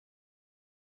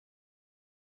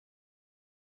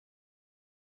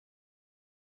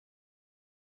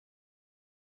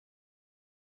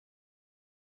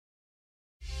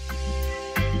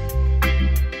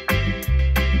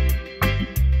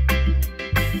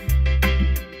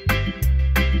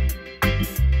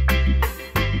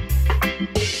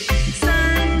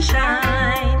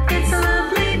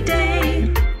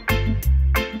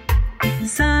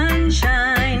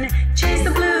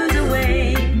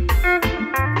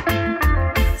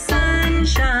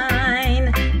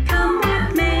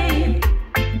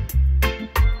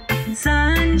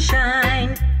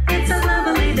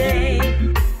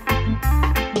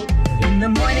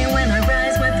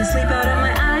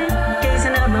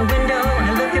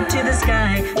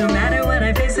sky. No matter what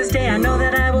I face this day, I know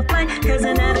that I will fly, 'cause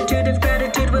an attitude of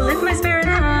gratitude will lift my spirit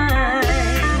high.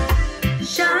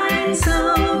 Shine so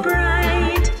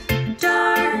bright,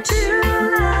 dark to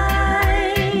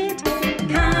light,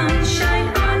 come shine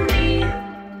on me.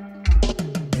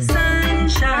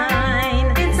 Sunshine,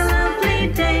 it's a lovely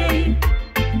day.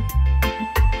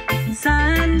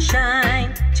 Sunshine,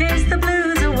 chase the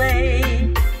blues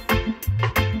away.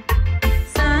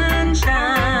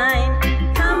 Sunshine,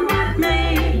 come what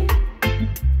may.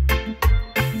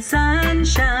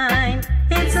 Sunshine,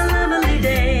 it's a lovely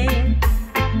day.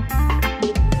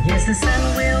 Yes, the sun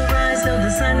will rise though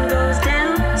the sun goes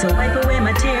down. So wipe away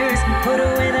my tears, put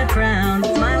away that frown.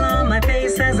 Smile on my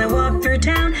face as I walk through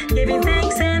town, giving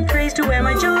thanks and praise to where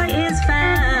my joy is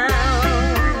found.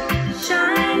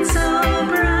 Shine so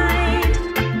bright,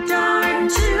 dark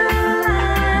to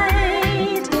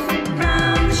light,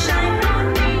 come shine on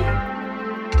me.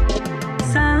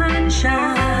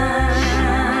 Sunshine,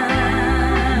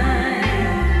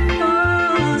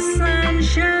 oh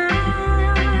sunshine.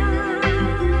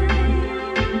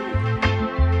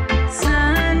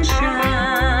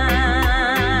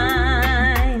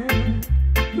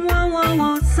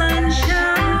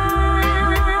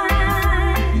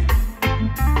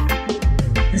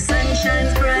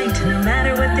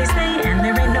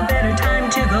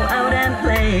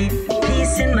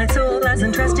 In my soul as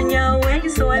I'm trusting Yahweh,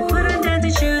 so I put on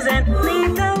dancing shoes and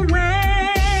lead the way.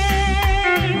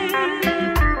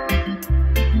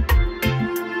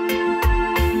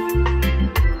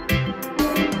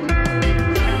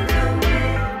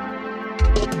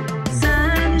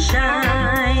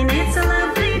 Sunshine, it's a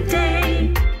lovely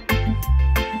day.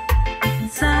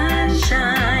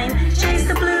 Sunshine, chase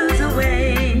the blues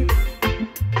away.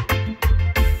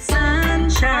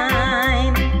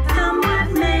 Sunshine, come what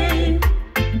may.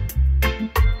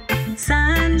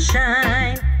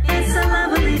 Sunshine, it's a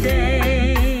lovely day.